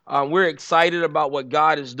We're excited about what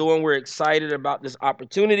God is doing. We're excited about this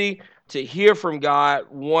opportunity to hear from God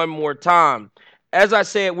one more time. As I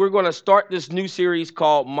said, we're going to start this new series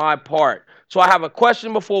called My Part. So I have a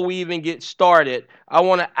question before we even get started. I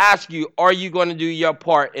want to ask you, are you going to do your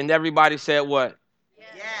part? And everybody said what?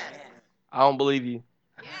 Yes. I don't believe you.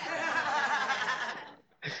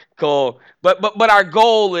 Cool. But our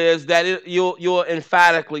goal is that you'll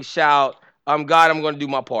emphatically shout, God, I'm going to do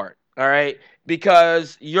my part. All right,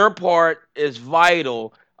 because your part is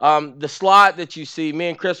vital. The slide that you see, me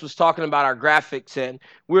and Chris was talking about our graphics, and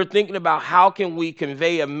we were thinking about how can we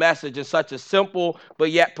convey a message in such a simple but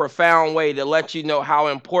yet profound way to let you know how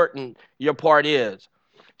important your part is.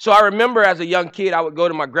 So I remember as a young kid, I would go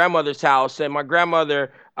to my grandmother's house, and my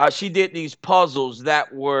grandmother, she did these puzzles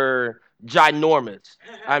that were ginormous.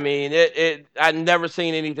 I mean, I'd never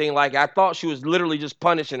seen anything like it. I thought she was literally just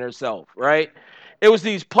punishing herself, right? It was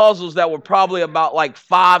these puzzles that were probably about like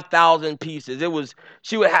 5,000 pieces.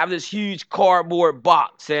 She would have this huge cardboard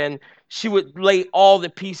box, and she would lay all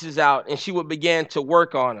the pieces out, and she would begin to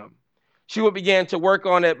work on them. She would begin to work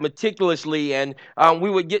on it meticulously, and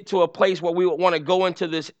we would get to a place where we would want to go into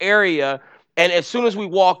this area. And as soon as we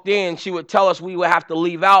walked in, she would tell us we would have to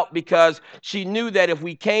leave out because she knew that if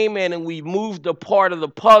we came in and we moved a part of the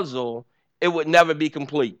puzzle, it would never be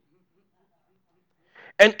complete.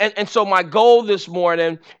 And so my goal this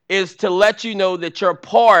morning is to let you know that your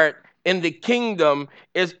part in the kingdom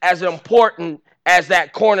is as important as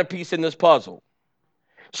that corner piece in this puzzle.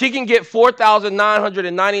 She can get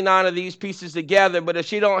 4,999 of these pieces together, but if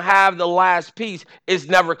she don't have the last piece, it's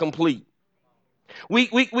never complete. We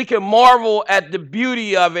can marvel at the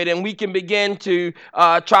beauty of it, and we can begin to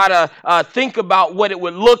try to think about what it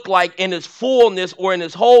would look like in its fullness or in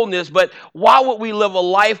its wholeness. But why would we live a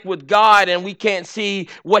life with God and we can't see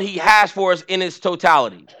what He has for us in its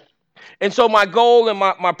totality? And so my goal and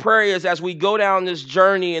my prayer is as we go down this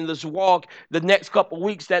journey and this walk the next couple of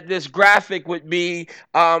weeks that this graphic would be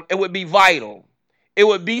it would be vital. It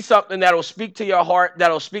would be something that'll speak to your heart,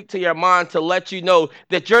 that'll speak to your mind to let you know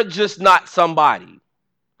that you're just not somebody.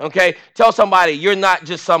 Okay? Tell somebody you're not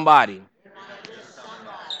just somebody.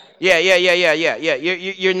 Yeah.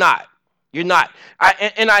 You're not. You're not.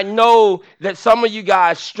 And I know that some of you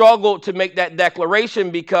guys struggled to make that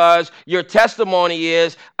declaration because your testimony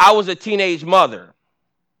is, I was a teenage mother.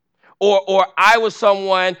 Or I was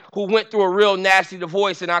someone who went through a real nasty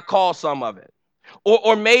divorce and I caused some of it.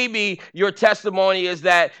 Or maybe your testimony is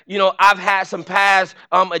that, I've had some past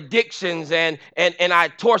addictions and I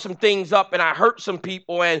tore some things up and I hurt some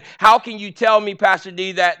people. And how can you tell me, Pastor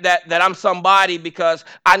D, that I'm somebody because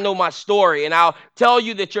I know my story? And I'll tell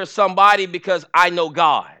you that you're somebody because I know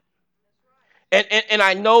God. And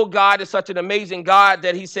I know God is such an amazing God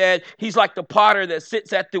that He said He's like the potter that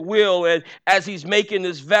sits at the wheel. And as He's making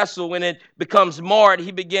this vessel, when it becomes marred,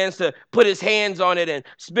 He begins to put His hands on it and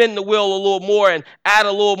spin the wheel a little more and add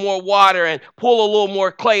a little more water and pull a little more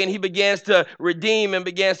clay. And He begins to redeem and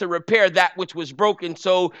begins to repair that which was broken.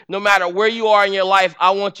 So no matter where you are in your life,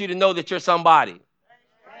 I want you to know that you're somebody.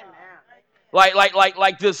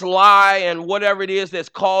 Like this lie and whatever it is that's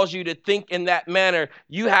caused you to think in that manner,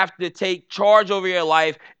 you have to take charge over your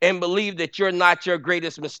life and believe that you're not your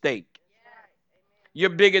greatest mistake. You're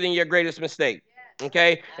bigger than your greatest mistake.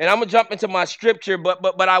 Okay, and I'm gonna jump into my scripture,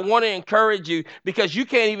 but I want to encourage you because you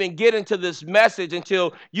can't even get into this message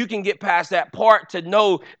until you can get past that part to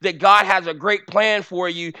know that God has a great plan for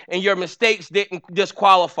you, and your mistakes didn't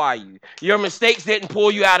disqualify you. Your mistakes didn't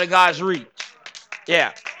pull you out of God's reach.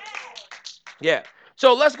 Yeah. Yeah.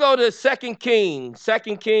 So let's go to Second Kings.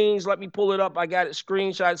 Second Kings. Let me pull it up. I got it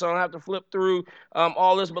screenshot, so I don't have to flip through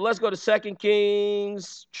all this. But let's go to Second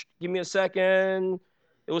Kings. Give me a second.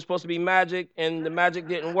 It was supposed to be magic, and the magic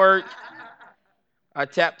didn't work. I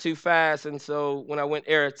tapped too fast, and so when I went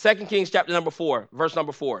error. Second Kings chapter number 4, verse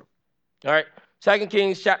number 4. All right. Second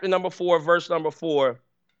Kings chapter number 4, verse number 4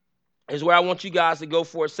 is where I want you guys to go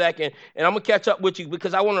for a second. And I'm going to catch up with you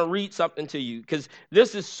because I want to read something to you because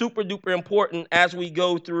this is super duper important as we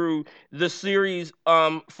go through the series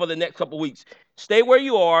for the next couple weeks. Stay where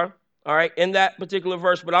you are, all right, in that particular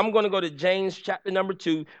verse. But I'm going to go to James chapter number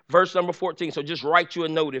 2, verse number 14. So just write you a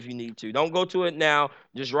note if you need to. Don't go to it now.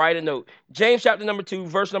 Just write a note. James chapter number 2,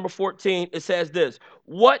 verse number 14, it says this.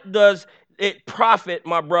 What does it profit,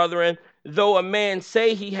 my brethren, though a man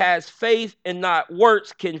say he has faith and not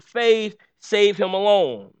works, can faith save him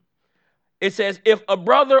alone? It says, if a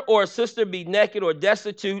brother or a sister be naked or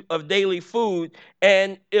destitute of daily food,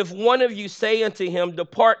 and if one of you say unto him,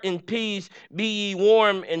 depart in peace, be ye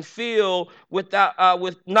warm and filled, with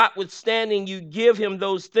notwithstanding you give him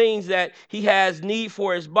those things that he has need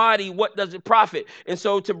for his body, what does it profit? And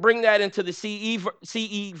so to bring that into the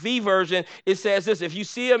CEV version, it says this: if you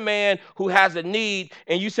see a man who has a need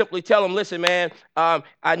and you simply tell him, listen, man,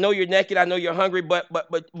 I know you're naked, I know you're hungry,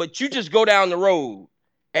 but you just go down the road.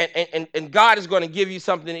 And God is going to give you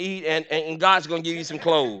something to eat, and God's going to give you some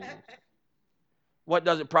clothes. What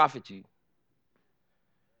does it profit you?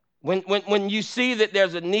 When you see that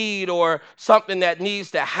there's a need or something that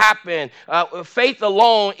needs to happen, faith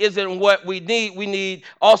alone isn't what we need. We need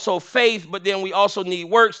also faith, but then we also need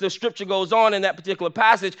works. The scripture goes on in that particular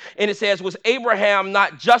passage, and it says, was Abraham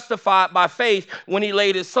not justified by faith when he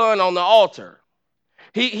laid his son on the altar?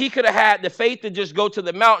 He could have had the faith to just go to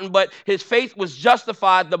the mountain, but his faith was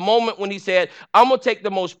justified the moment when he said, I'm going to take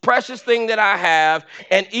the most precious thing that I have,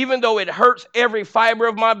 and even though it hurts every fiber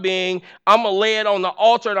of my being, I'm going to lay it on the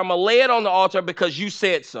altar, and I'm going to lay it on the altar because you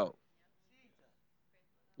said so.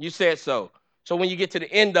 You said so. So when you get to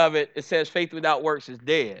the end of it, it says faith without works is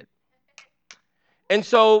dead. And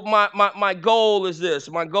so my goal is this.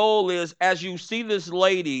 My goal is, as you see this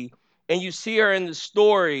lady and you see her in the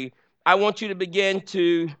story, I want you to begin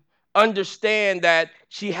to understand that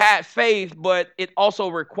she had faith, but it also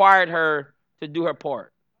required her to do her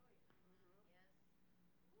part.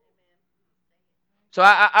 So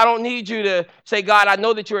I don't need you to say, God, I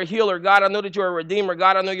know that you're a healer. God, I know that you're a redeemer.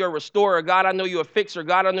 God, I know you're a restorer. God, I know you're a fixer.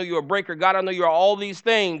 God, I know you're a breaker. God, I know you're all these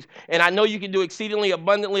things. And I know you can do exceedingly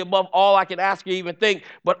abundantly above all I can ask you even think.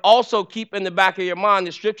 But also keep in the back of your mind,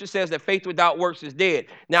 the scripture says that faith without works is dead.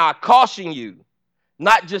 Now, I caution you,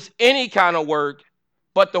 not just any kind of work,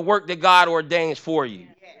 but the work that God ordains for you.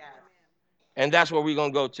 And that's where we're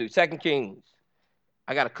going to go to. 2 Kings.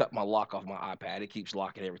 I got to cut my lock off my iPad. It keeps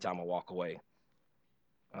locking every time I walk away.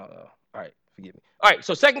 All right, forgive me. All right,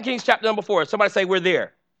 so 2 Kings chapter number 4. Somebody say we're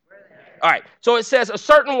there. All right, so it says, a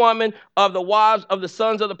certain woman of the wives of the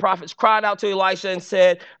sons of the prophets cried out to Elisha and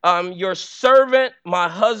said, your servant, my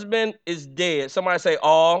husband, is dead. Somebody say,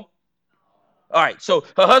 all. All right, so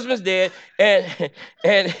her husband's dead,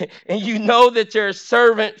 and you know that your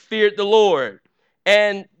servant feared the Lord.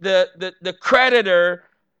 And the creditor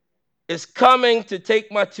is coming to take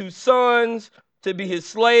my 2 sons to be his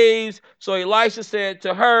slaves. So Elisha said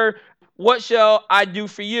to her, what shall I do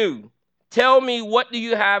for you? Tell me, what do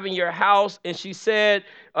you have in your house? And she said,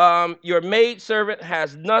 your maidservant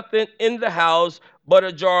has nothing in the house but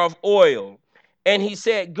a jar of oil. And he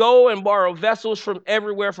said, go and borrow vessels from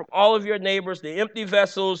everywhere, from all of your neighbors, the empty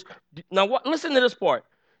vessels. Now, listen to this part.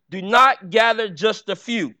 Do not gather just a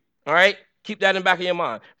few. All right? Keep that in the back of your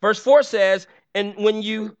mind. Verse 4 says, and when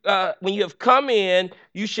you have come in,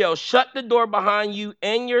 you shall shut the door behind you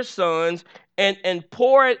and your sons, and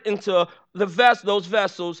pour it into those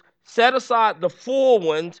vessels, set aside the full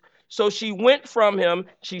ones. So she went from him.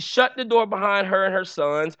 She shut the door behind her and her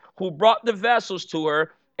sons, who brought the vessels to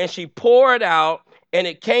her, and she poured out. And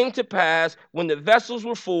it came to pass, when the vessels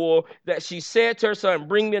were full, that she said to her son,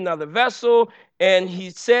 bring me another vessel. And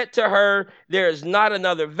he said to her, there is not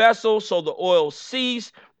another vessel. So the oil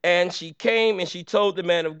ceased. And she came and she told the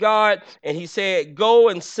man of God, and he said, go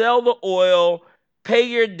and sell the oil, pay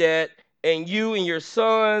your debt, and you and your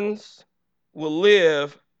sons will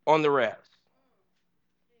live on the rest.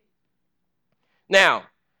 Now,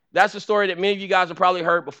 that's a story that many of you guys have probably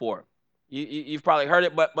heard before. You've probably heard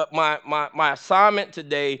it, but my assignment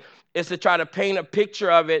today is to try to paint a picture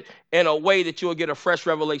of it in a way that you'll get a fresh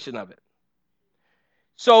revelation of it.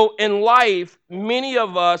 So in life, many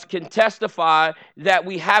of us can testify that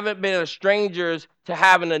we haven't been strangers to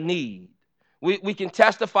having a need. We can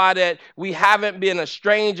testify that we haven't been a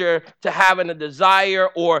stranger to having a desire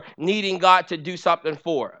or needing God to do something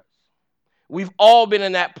for us. We've all been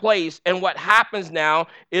in that place. And what happens now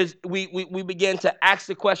is we begin to ask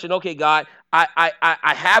the question, okay, God, I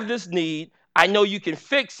have this need. I know you can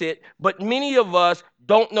fix it, but many of us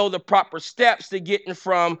don't know the proper steps to getting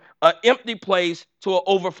from an empty place to an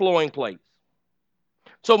overflowing place.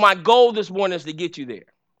 So my goal this morning is to get you there.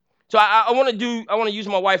 So I want to use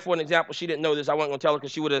my wife for an example. She didn't know this. I wasn't going to tell her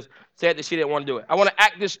because she would have said that she didn't want to do it. I want to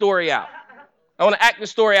act this story out.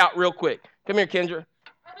 Real quick. Come here, Kendra.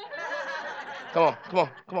 Come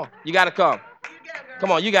on. You got to come.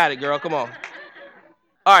 Come on, you got it, girl. Come on.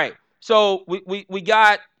 All right. So we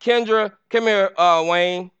got Kendra. Come here,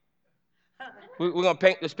 Wayne. We're going to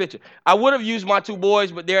paint this picture. I would have used my 2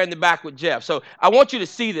 boys, but they're in the back with Jeff. So I want you to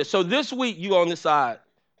see this. So this week, you on this side.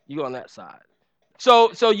 You on that side.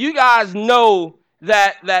 So you guys know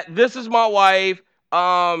that this is my wife,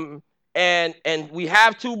 and we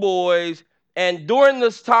have two boys. And during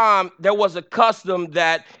this time, there was a custom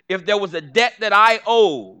that if there was a debt that I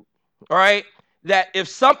owed, all right, that if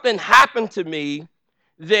something happened to me,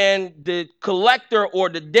 then the collector or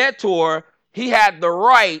the debtor, he had the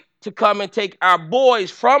right to come and take our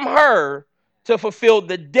boys from her to fulfill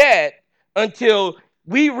the debt until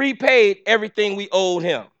we repaid everything we owed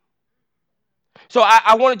him. So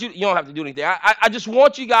I wanted you don't have to do anything. I just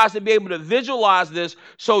want you guys to be able to visualize this.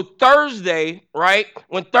 So Thursday, right?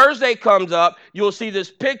 When Thursday comes up, you'll see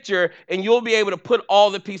this picture and you'll be able to put all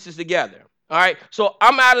the pieces together. All right. So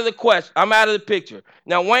I'm out of the question. I'm out of the picture.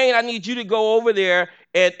 Now, Wayne, I need you to go over there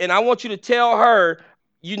and I want you to tell her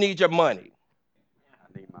you need your money.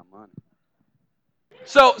 I need my money.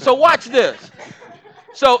 So watch this.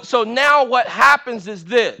 So now what happens is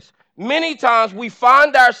this. Many times we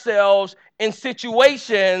find ourselves in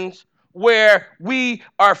situations where we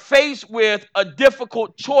are faced with a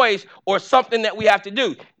difficult choice or something that we have to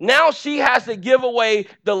do. Now she has to give away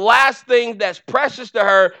the last thing that's precious to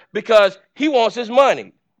her because he wants his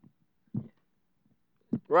money.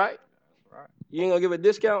 Right? Right. You ain't gonna give a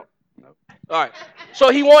discount? Nope. All right. So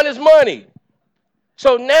he wants his money.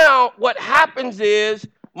 So now what happens is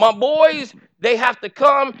my boys, they have to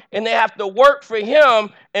come and they have to work for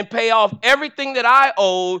him and pay off everything that I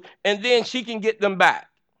owed, and then she can get them back.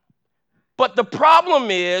 But the problem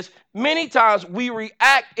is, many times we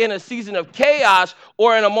react in a season of chaos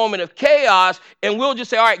or in a moment of chaos, and we'll just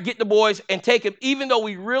say, all right, get the boys and take them, even though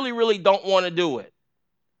we really, really don't want to do it.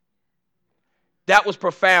 That was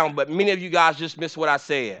profound, but many of you guys just missed what I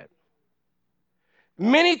said.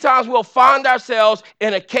 Many times we'll find ourselves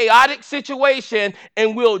in a chaotic situation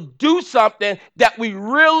and we'll do something that we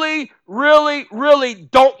really, really, really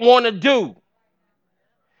don't want to do.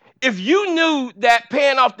 If you knew that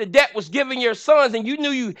paying off the debt was giving your sons and you knew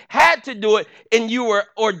you had to do it and you were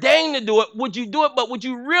ordained to do it, would you do it? But would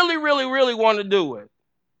you really, really, really want to do it?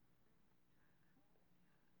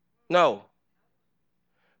 No.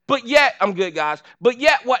 But yet, I'm good, guys. But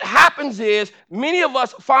yet, what happens is many of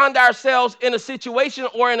us find ourselves in a situation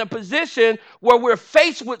or in a position where we're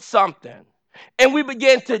faced with something. And we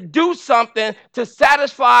begin to do something to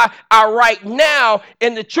satisfy our right now.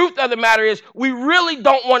 And the truth of the matter is, we really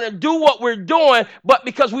don't want to do what we're doing, but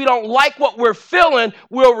because we don't like what we're feeling,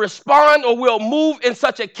 we'll respond or we'll move in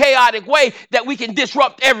such a chaotic way that we can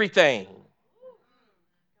disrupt everything.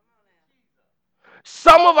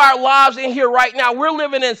 Some of our lives in here right now, we're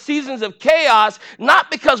living in seasons of chaos,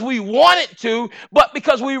 not because we wanted to, but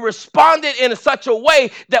because we responded in such a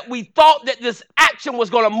way that we thought that this action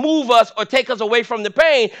was going to move us or take us away from the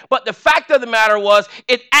pain. But the fact of the matter was,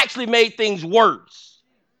 it actually made things worse.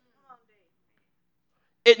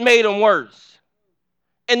 It made them worse.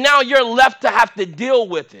 And now you're left to have to deal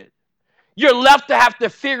with it. You're left to have to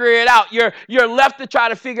figure it out. You're left to try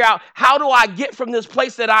to figure out, how do I get from this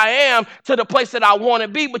place that I am to the place that I want to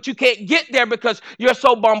be? But you can't get there because you're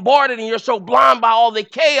so bombarded and you're so blind by all the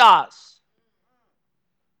chaos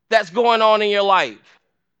that's going on in your life.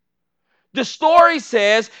 The story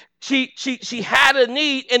says she had a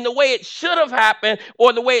need, and the way it should have happened,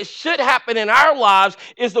 or the way it should happen in our lives,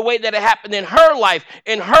 is the way that it happened in her life.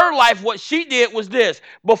 In her life, what she did was this: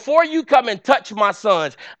 before you come and touch my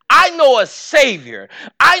sons, I know a Savior.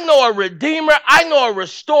 I know a Redeemer. I know a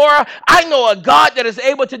Restorer. I know a God that is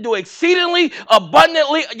able to do exceedingly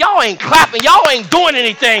abundantly. Y'all ain't clapping. Y'all ain't doing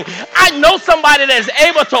anything. I know somebody that is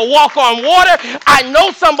able to walk on water. I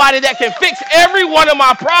know somebody that can fix every one of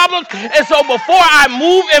my problems. And so before I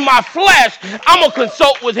move in my flesh, I'm going to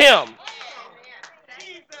consult with him.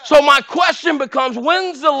 So my question becomes,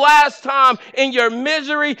 when's the last time in your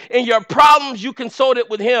misery, in your problems, you consulted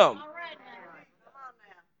with him?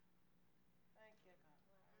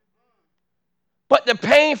 But the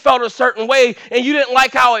pain felt a certain way, and you didn't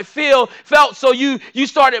like how it felt, so you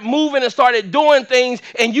started moving and started doing things,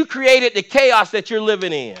 and you created the chaos that you're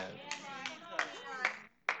living in.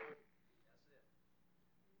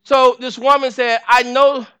 So this woman said, I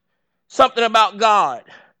know something about God.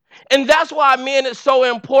 And that's why, men, it's so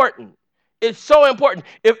important. It's so important.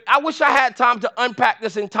 I wish I had time to unpack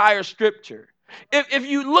this entire scripture. If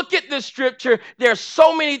you look at this scripture, there's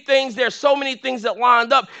so many things that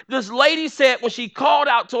lined up. This lady said, when she called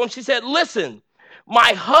out to him, she said, listen,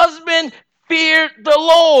 my husband feared the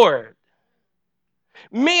Lord.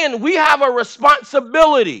 Men, we have a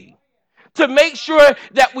responsibility to make sure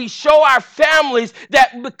that we show our families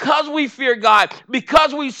that because we fear God,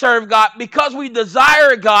 because we serve God, because we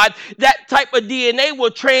desire God, that type of DNA will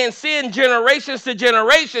transcend generations to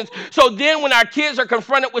generations. So then when our kids are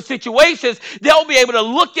confronted with situations, they'll be able to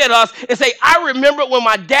look at us and say, I remember when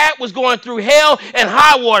my dad was going through hell and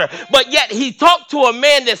high water, but yet he talked to a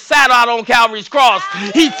man that sat out on Calvary's cross.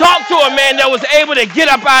 He talked to a man that was able to get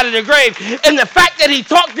up out of the grave. And the fact that he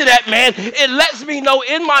talked to that man, it lets me know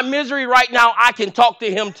in my misery right now, I can talk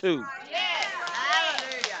to him too.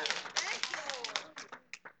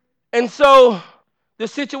 And so the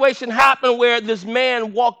situation happened where this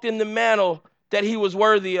man walked in the mantle that he was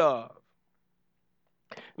worthy of.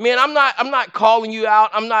 Man, I'm not calling you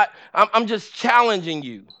out. I'm just challenging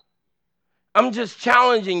you. I'm just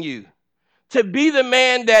challenging you to be the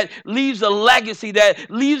man that leaves a legacy,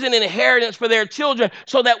 that leaves an inheritance for their children,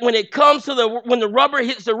 so that when it comes to when the rubber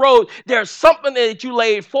hits the road, there's something that you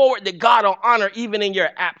laid forward that God will honor even in your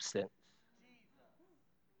absence.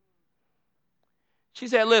 She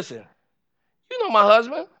said, listen, you know my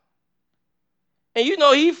husband, and you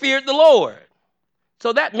know he feared the Lord.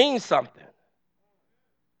 So that means something.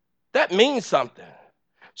 That means something.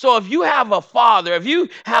 So if you have a father, if you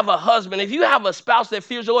have a husband, if you have a spouse that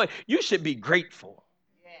fears the Lord, you should be grateful.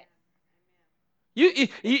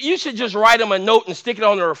 You should just write them a note and stick it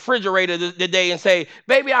on the refrigerator today and say,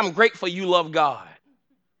 baby, I'm grateful you love God.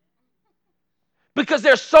 Because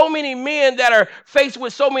there's so many men that are faced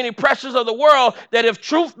with so many pressures of the world that if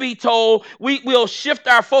truth be told, we'll shift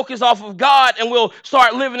our focus off of God and we'll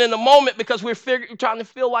start living in the moment because we're trying to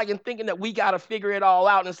feel like and thinking that we got to figure it all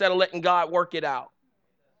out instead of letting God work it out.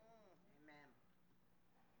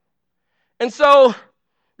 And so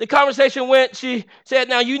the conversation went, she said,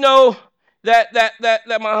 now you know that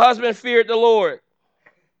my husband feared the Lord.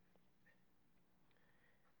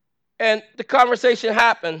 And the conversation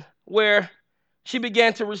happened where she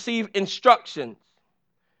began to receive instructions.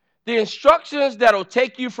 The instructions that will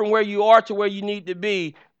take you from where you are to where you need to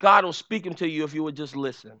be, God will speak them to you if you would just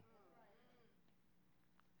listen.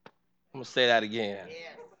 I'm going to say that again.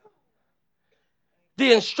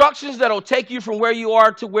 The instructions that will take you from where you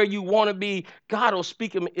are to where you want to be, God will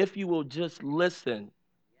speak them if you will just listen.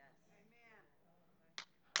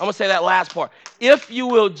 I'm going to say that last part. If you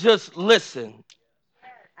will just listen.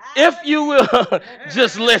 If you will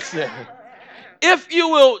just listen. If you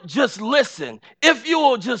will just listen. If you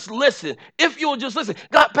will just listen. If you will just listen.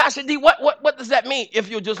 God, Pastor D, what does that mean? If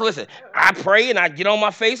you'll just listen. I pray and I get on my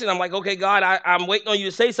face and I'm like, okay, God, I'm waiting on you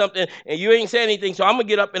to say something and you ain't saying anything. So I'm going to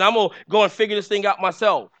get up and I'm going to go and figure this thing out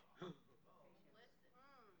myself.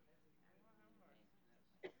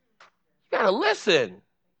 You got to listen.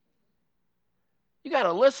 You got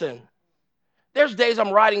to listen. There's days I'm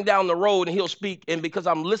riding down the road and he'll speak, and because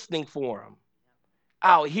I'm listening for him,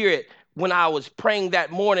 I'll hear it. When I was praying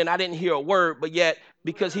that morning, I didn't hear a word, but yet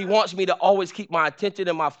because he wants me to always keep my attention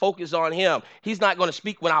and my focus on him, he's not going to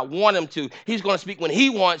speak when I want him to. He's going to speak when he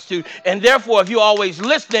wants to. And therefore, if you always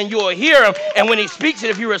listen, you'll hear him. And when he speaks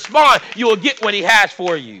and if you respond, you will get what he has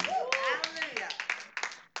for you.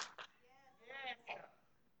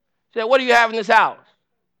 So what do you have in this house?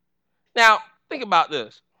 Now, think about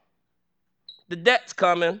this. The debt's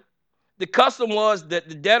coming. The custom was that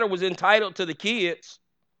the debtor was entitled to the kids.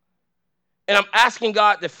 And I'm asking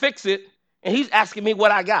God to fix it, and he's asking me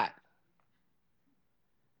what I got.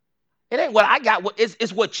 It ain't what I got,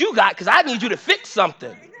 it's what you got, because I need you to fix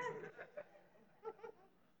something.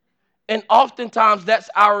 And oftentimes that's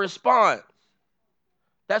our response.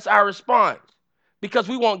 That's our response. Because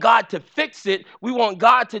we want God to fix it, we want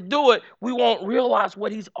God to do it, we won't realize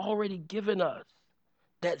what he's already given us.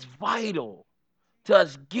 That's vital to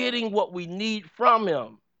us getting what we need from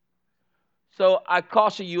him. So I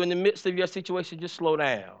caution you, in the midst of your situation, just slow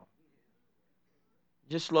down.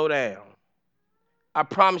 Just slow down. I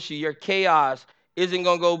promise you, your chaos isn't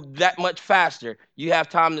going to go that much faster. You have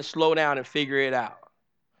time to slow down and figure it out.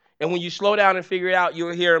 And when you slow down and figure it out,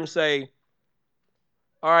 you'll hear him say,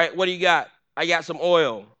 all right, what do you got? I got some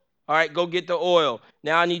oil. All right, go get the oil.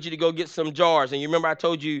 Now I need you to go get some jars. And you remember I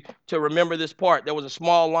told you to remember this part. There was a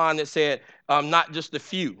small line that said, not just a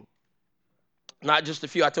few. Not just a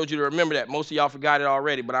few. I told you to remember that. Most of y'all forgot it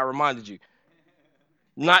already, but I reminded you.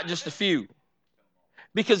 Not just a few.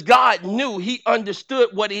 Because God knew, he understood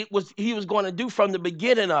what he was going to do from the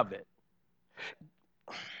beginning of it.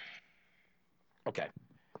 Okay.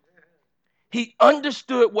 He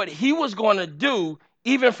understood what he was going to do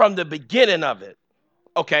even from the beginning of it.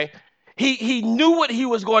 Okay. He knew what he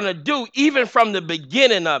was going to do even from the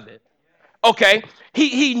beginning of it. Okay,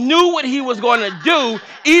 he knew what he was going to do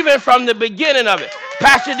even from the beginning of it.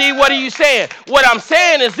 Pastor D, what are you saying? What I'm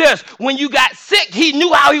saying is this: when you got sick, he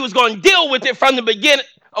knew how he was going to deal with it from the beginning.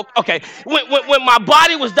 Okay, when my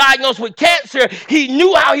body was diagnosed with cancer, he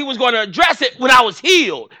knew how he was going to address it when I was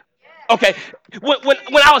healed. Okay,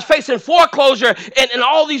 when I was facing foreclosure and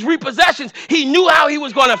all these repossessions, he knew how he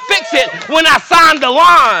was going to fix it when I signed the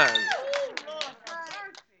line.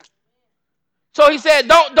 So he said,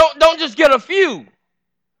 don't just get a few,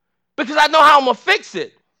 because I know how I'm gonna fix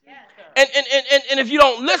it. And if you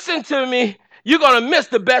don't listen to me, you're gonna miss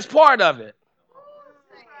the best part of it.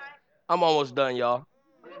 I'm almost done, y'all.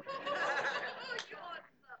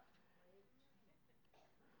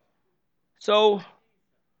 So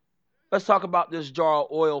let's talk about this jar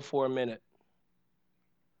of oil for a minute.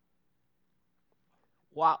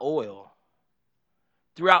 Why oil?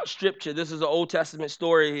 Throughout Scripture, this is an Old Testament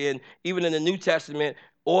story, and even in the New Testament,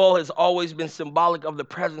 oil has always been symbolic of the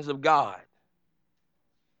presence of God.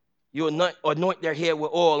 You anoint their head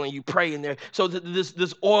with oil and you pray in there. So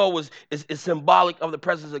this oil is symbolic of the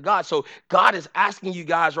presence of God. So God is asking you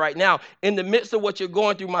guys right now, in the midst of what you're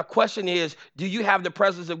going through, my question is, do you have the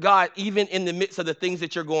presence of God even in the midst of the things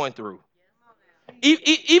that you're going through?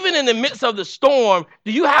 Even in the midst of the storm,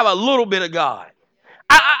 do you have a little bit of God?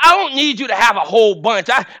 I don't need you to have a whole bunch.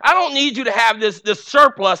 I don't need you to have this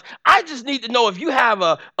surplus. I just need to know if you have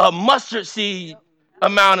a mustard seed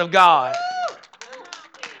amount of God.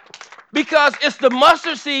 Because it's the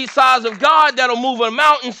mustard seed size of God that'll move a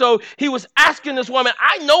mountain. So he was asking this woman,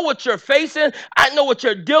 I know what you're facing. I know what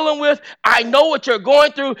you're dealing with. I know what you're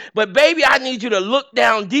going through. But baby, I need you to look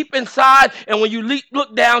down deep inside. And when you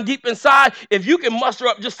look down deep inside, if you can muster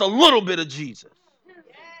up just a little bit of Jesus,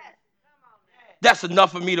 that's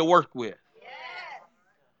enough for me to work with.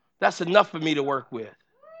 That's enough for me to work with.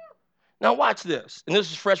 Now watch this. And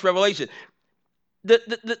this is fresh revelation.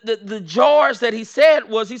 The jars that he said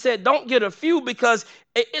was, he said, don't get a few, because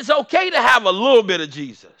it's okay to have a little bit of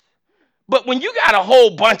Jesus. But when you got a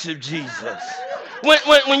whole bunch of Jesus,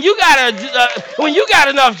 when you got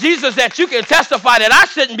enough Jesus that you can testify that I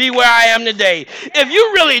shouldn't be where I am today, if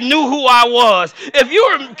you really knew who I was, if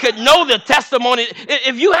you could know the testimony,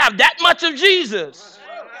 if you have that much of Jesus,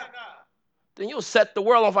 then you'll set the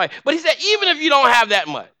world on fire. But he said, even if you don't have that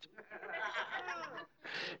much,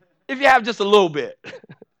 if you have just a little bit,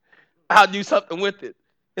 I'll do something with it.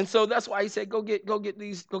 And so that's why he said, go get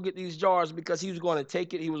these jars, because he was going to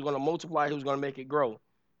take it, he was going to multiply, he was going to make it grow.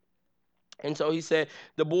 And so he said,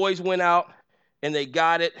 the boys went out and they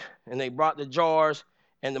got it and they brought the jars,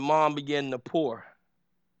 and the mom began to pour.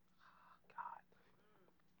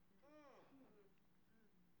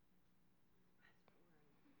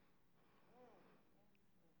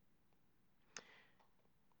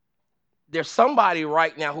 There's somebody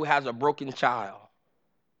right now who has a broken child,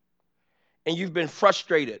 and you've been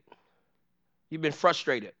frustrated. You've been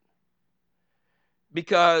frustrated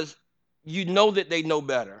because you know that they know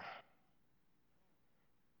better.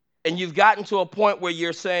 And you've gotten to a point where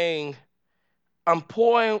you're saying, I'm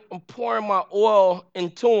pouring my oil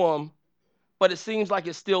into them, but it seems like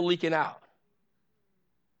it's still leaking out.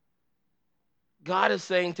 God is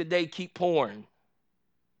saying today, keep pouring.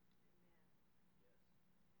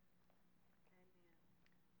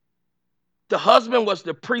 The husband was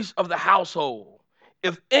the priest of the household.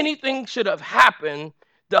 If anything should have happened,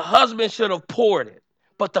 the husband should have poured it,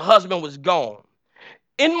 but the husband was gone.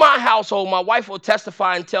 In my household, my wife will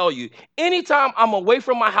testify and tell you, anytime I'm away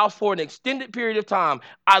from my house for an extended period of time,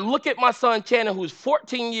 I look at my son Channing, who's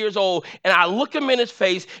 14 years old, and I look him in his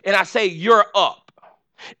face and I say, you're up.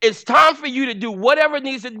 It's time for you to do whatever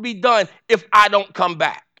needs to be done if I don't come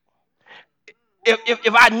back.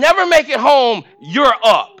 If I never make it home, you're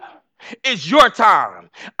up. It's your time.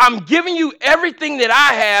 I'm giving you everything that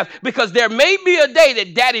I have, because there may be a day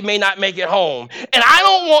that daddy may not make it home. And I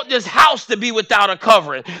don't want this house to be without a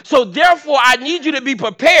covering. So therefore, I need you to be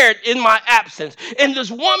prepared in my absence. And this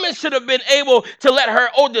woman should have been able to let her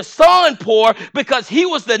oldest son pour, because he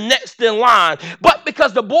was the next in line. But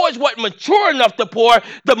because the boys weren't mature enough to pour,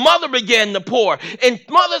 the mother began to pour. And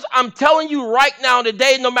mothers, I'm telling you right now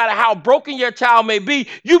today, no matter how broken your child may be,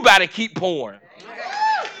 you better keep pouring.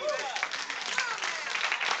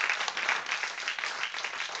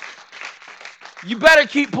 You better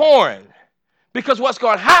keep pouring, because what's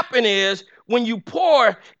going to happen is when you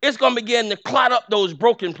pour, it's going to begin to clot up those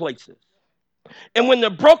broken places. And when the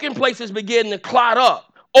broken places begin to clot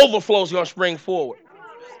up, overflow is going to spring forward.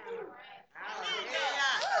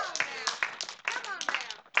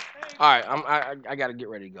 All right, I got to get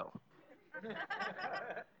ready to go.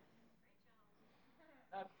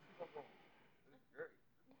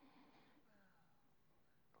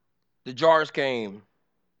 The jars came.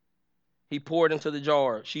 He poured into the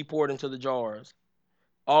jars. She poured into the jars.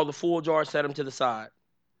 All the full jars, set them to the side.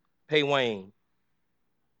 Pay Wayne.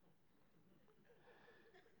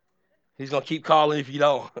 He's going to keep calling if you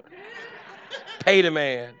don't. Pay the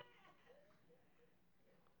man.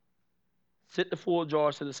 Sit the full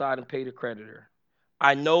jars to the side and pay the creditor.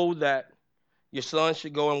 I know that your son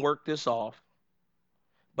should go and work this off,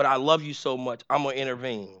 but I love you so much, I'm going to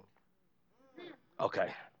intervene. Okay.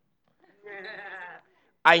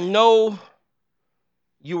 I know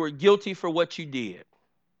you were guilty for what you did.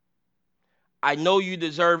 I know you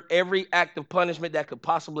deserve every act of punishment that could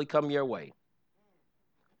possibly come your way,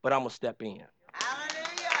 but I'm going to step in.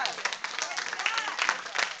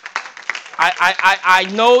 I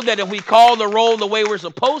know that if we call the roll the way we're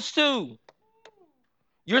supposed to,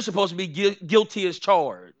 you're supposed to be guilty as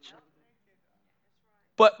charged.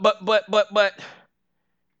 But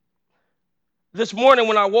this morning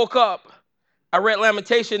when I woke up, I read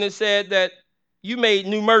Lamentation and said that you made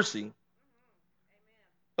new mercy.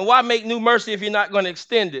 And why make new mercy if you're not going to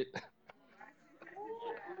extend it?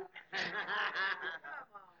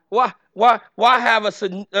 Why have a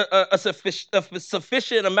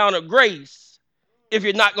sufficient amount of grace if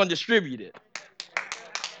you're not going to distribute it?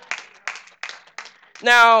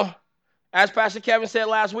 Now, as Pastor Kevin said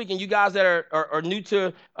last week, and you guys that are new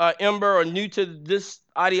to Ember or new to this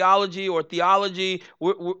ideology or theology,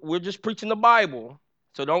 we're just preaching the Bible.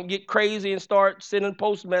 So don't get crazy and start sending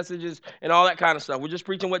post messages and all that kind of stuff. We're just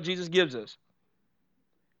preaching what Jesus gives us.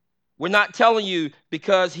 We're not telling you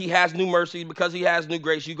because he has new mercy, because he has new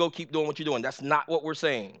grace, you go keep doing what you're doing. That's not what we're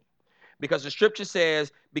saying. Because the scripture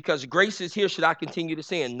says, because grace is here, should I continue to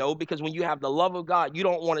sin? No, because when you have the love of God, you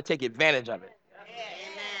don't want to take advantage of it.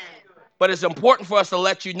 But it's important for us to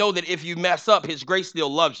let you know that if you mess up, his grace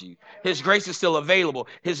still loves you. His grace is still available.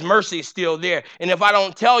 His mercy is still there. And if I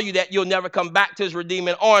don't tell you that, you'll never come back to his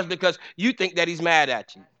redeeming arms because you think that he's mad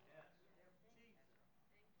at you.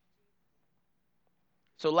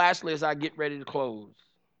 So lastly, as I get ready to close,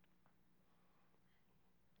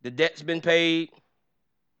 the debt's been paid,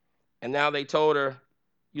 and now they told her,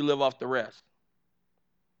 you live off the rest.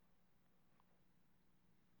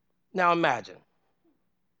 Now imagine,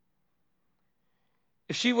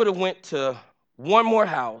 if she would have went to one more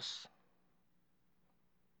house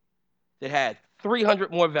that had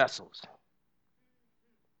 300 more vessels,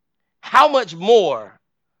 how much more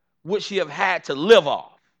would she have had to live off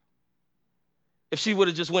if she would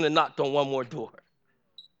have just went and knocked on one more door?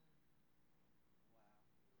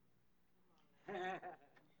 You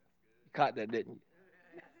caught that, didn't you?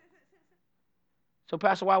 So,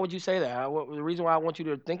 Pastor, why would you say that? The reason why I want you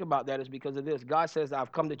to think about that is because of this. God says,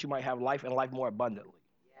 I've come that you might have life and life more abundantly.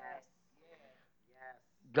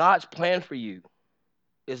 God's plan for you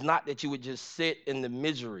is not that you would just sit in the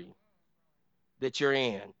misery that you're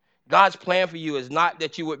in. God's plan for you is not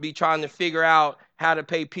that you would be trying to figure out how to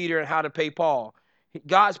pay Peter and how to pay Paul.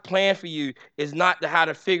 God's plan for you is not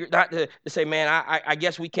to say, man, I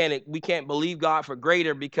guess we can't believe God for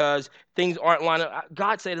greater because things aren't lining up.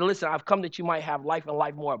 God said, listen, I've come that you might have life and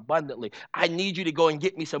life more abundantly. I need you to go and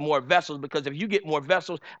get me some more vessels, because if you get more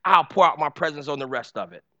vessels, I'll pour out my presence on the rest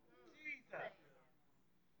of it.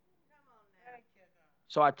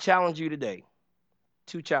 So I challenge you today.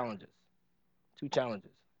 Two challenges.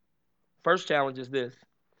 First challenge is this.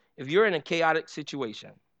 If you're in a chaotic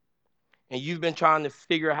situation and you've been trying to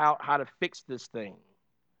figure out how to fix this thing,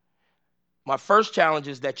 my first challenge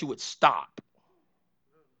is that you would stop.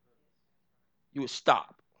 You would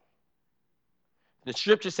stop. The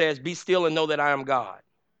scripture says, be still and know that I am God.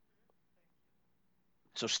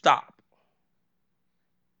 So stop.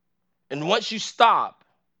 And once you stop,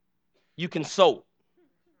 you consult.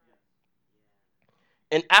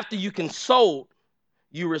 And after you consult,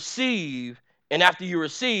 you receive. And after you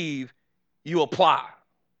receive, you apply.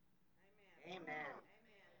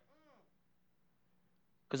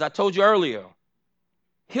 Because I told you earlier,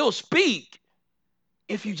 he'll speak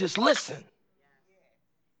if you just listen.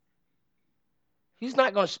 He's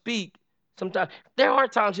not going to speak sometimes. There are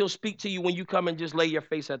times he'll speak to you when you come and just lay your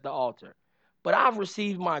face at the altar. But I've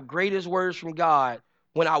received my greatest words from God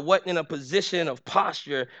when I wasn't in a position of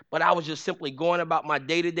posture, but I was just simply going about my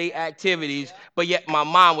day-to-day activities, but yet my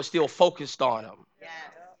mind was still focused on him.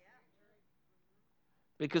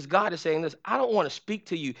 Because God is saying this, I don't want to speak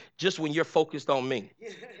to you just when you're focused on me.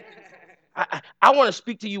 I want to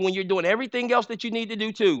speak to you when you're doing everything else that you need to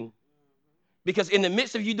do too. Because in the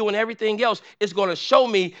midst of you doing everything else, it's going to show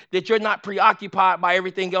me that you're not preoccupied by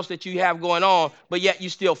everything else that you have going on, but yet you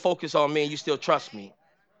still focus on me and you still trust me.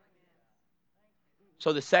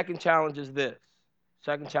 So the second challenge is this.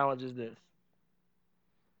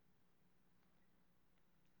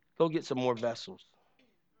 Go get some more vessels.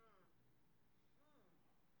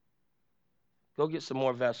 Go get some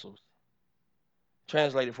more vessels.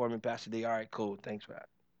 Translate it for me, Pastor D. All right, cool. Thanks for that.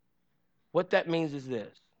 What that means is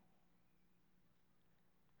this.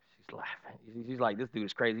 She's laughing. She's like, this dude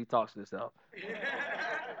is crazy. He talks to himself.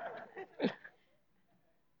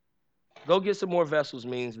 Go get some more vessels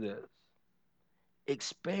means this.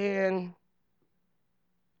 Expand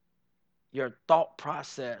your thought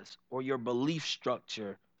process or your belief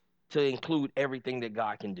structure to include everything that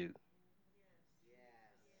God can do.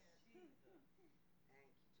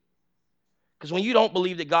 Because when you don't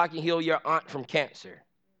believe that God can heal your aunt from cancer,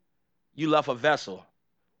 you left a vessel.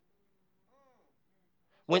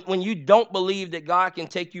 When you don't believe that God can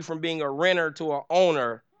take you from being a renter to an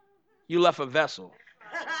owner, you left a vessel.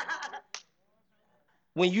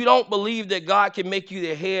 When you don't believe that God can make you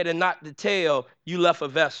the head and not the tail, you left a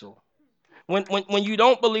vessel. When you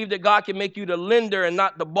don't believe that God can make you the lender and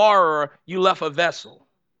not the borrower, you left a vessel.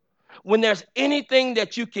 When there's anything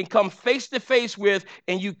that you can come face to face with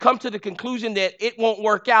and you come to the conclusion that it won't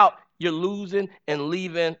work out, you're losing and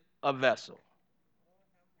leaving a vessel.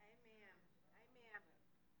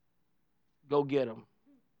 Go get them.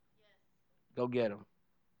 Go get them.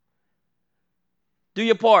 Do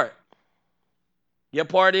your part. Your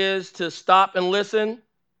part is to stop and listen.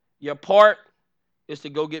 Your part is to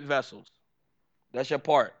go get vessels. That's your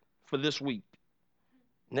part for this week.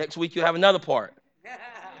 Next week, you'll have another part.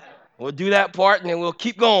 We'll do that part, and then we'll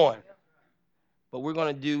keep going. But we're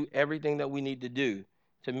going to do everything that we need to do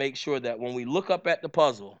to make sure that when we look up at the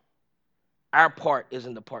puzzle, our part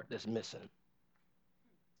isn't the part that's missing.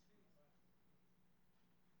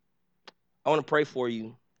 I want to pray for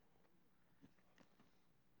you.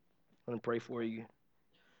 I want to pray for you.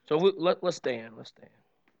 So let's stand. Let's stand.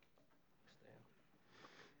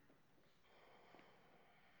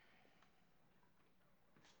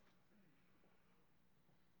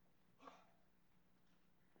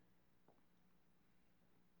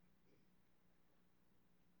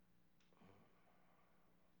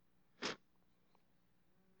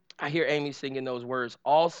 I hear Amy singing those words,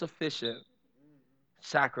 all sufficient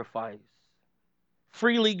sacrifice,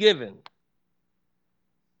 freely given,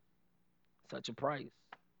 such a price.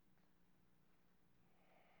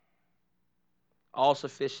 All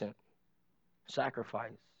sufficient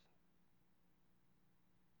sacrifice.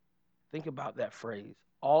 Think about that phrase,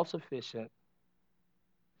 all sufficient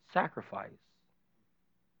sacrifice.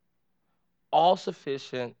 All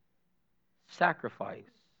sufficient sacrifice.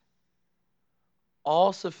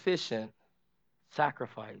 All sufficient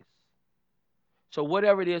sacrifice. So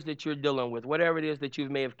whatever it is that you're dealing with, whatever it is that you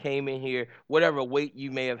may have came in here, whatever weight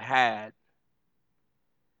you may have had,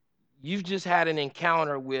 you've just had an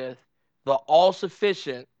encounter with the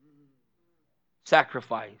all-sufficient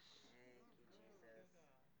sacrifice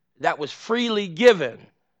that was freely given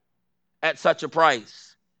at such a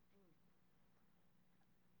price.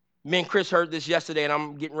 Me and Chris heard this yesterday, and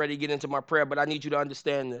I'm getting ready to get into my prayer, but I need you to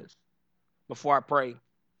understand this before I pray.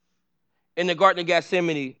 In the Garden of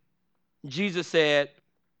Gethsemane, Jesus said,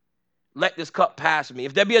 let this cup pass me.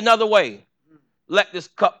 If there be another way, let this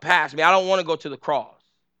cup pass me. I don't want to go to the cross.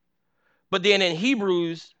 But then in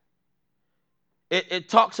Hebrews, it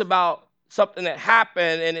talks about something that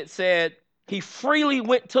happened, and it said he freely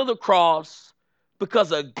went to the cross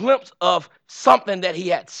because a glimpse of something that he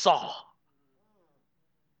had saw.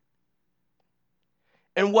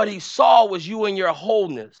 And what he saw was you in your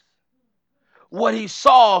wholeness. What he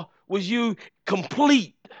saw was you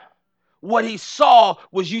complete. What he saw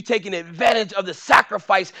was you taking advantage of the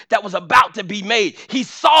sacrifice that was about to be made. He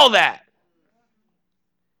saw that.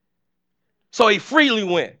 So he freely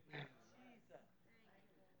went.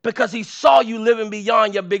 Because he saw you living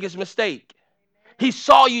beyond your biggest mistake. He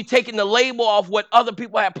saw you taking the label off what other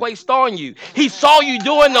people had placed on you. He saw you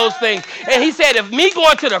doing those things. And he said, if me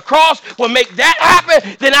going to the cross will make that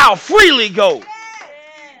happen, then I'll freely go.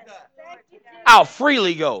 I'll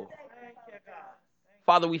freely go.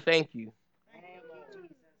 Father, we thank you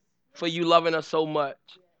for you loving us so much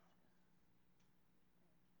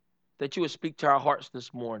that you would speak to our hearts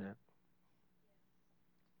this morning.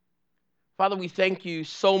 Father, we thank you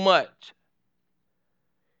so much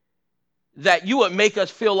that you would make us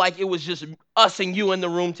feel like it was just us and you in the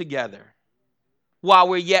room together while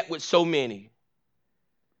we're yet with so many.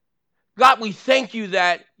 God, we thank you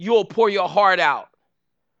that you'll pour your heart out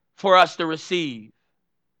for us to receive.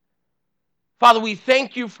 Father, we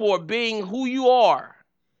thank you for being who you are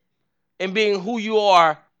and being who you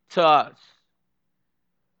are to us.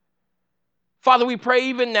 Father, we pray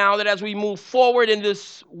even now that as we move forward in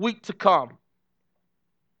this week to come,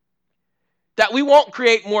 that we won't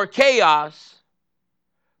create more chaos,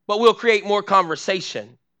 but we'll create more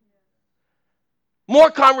conversation.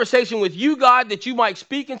 More conversation with you, God, that you might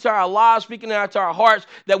speak into our lives, speak into our hearts,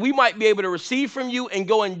 that we might be able to receive from you and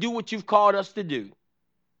go and do what you've called us to do.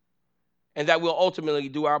 And that we'll ultimately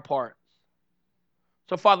do our part.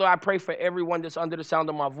 So, Father, I pray for everyone that's under the sound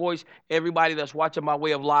of my voice, everybody that's watching my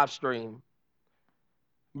way of live stream.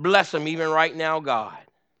 Bless them even right now, God.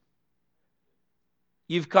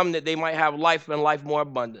 You've come that they might have life and life more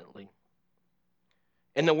abundantly.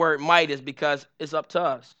 And the word might is because it's up to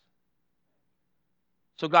us.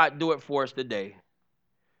 So, God, do it for us today.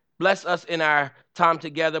 Bless us in our time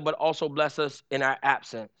together, but also bless us in our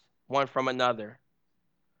absence, one from another.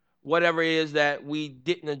 Whatever it is that we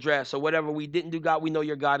didn't address or whatever we didn't do, God, we know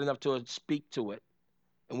you're God enough to speak to it.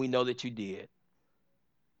 And we know that you did.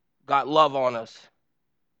 God, love on us,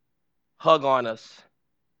 hug on us,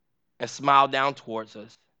 and smile down towards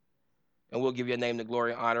us. And we'll give your name the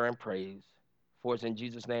glory, honor, and praise. For it's in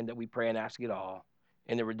Jesus' name that we pray and ask it all.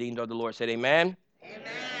 And the redeemed of the Lord said, amen, amen,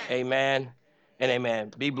 amen, and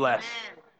amen. Be blessed. Amen.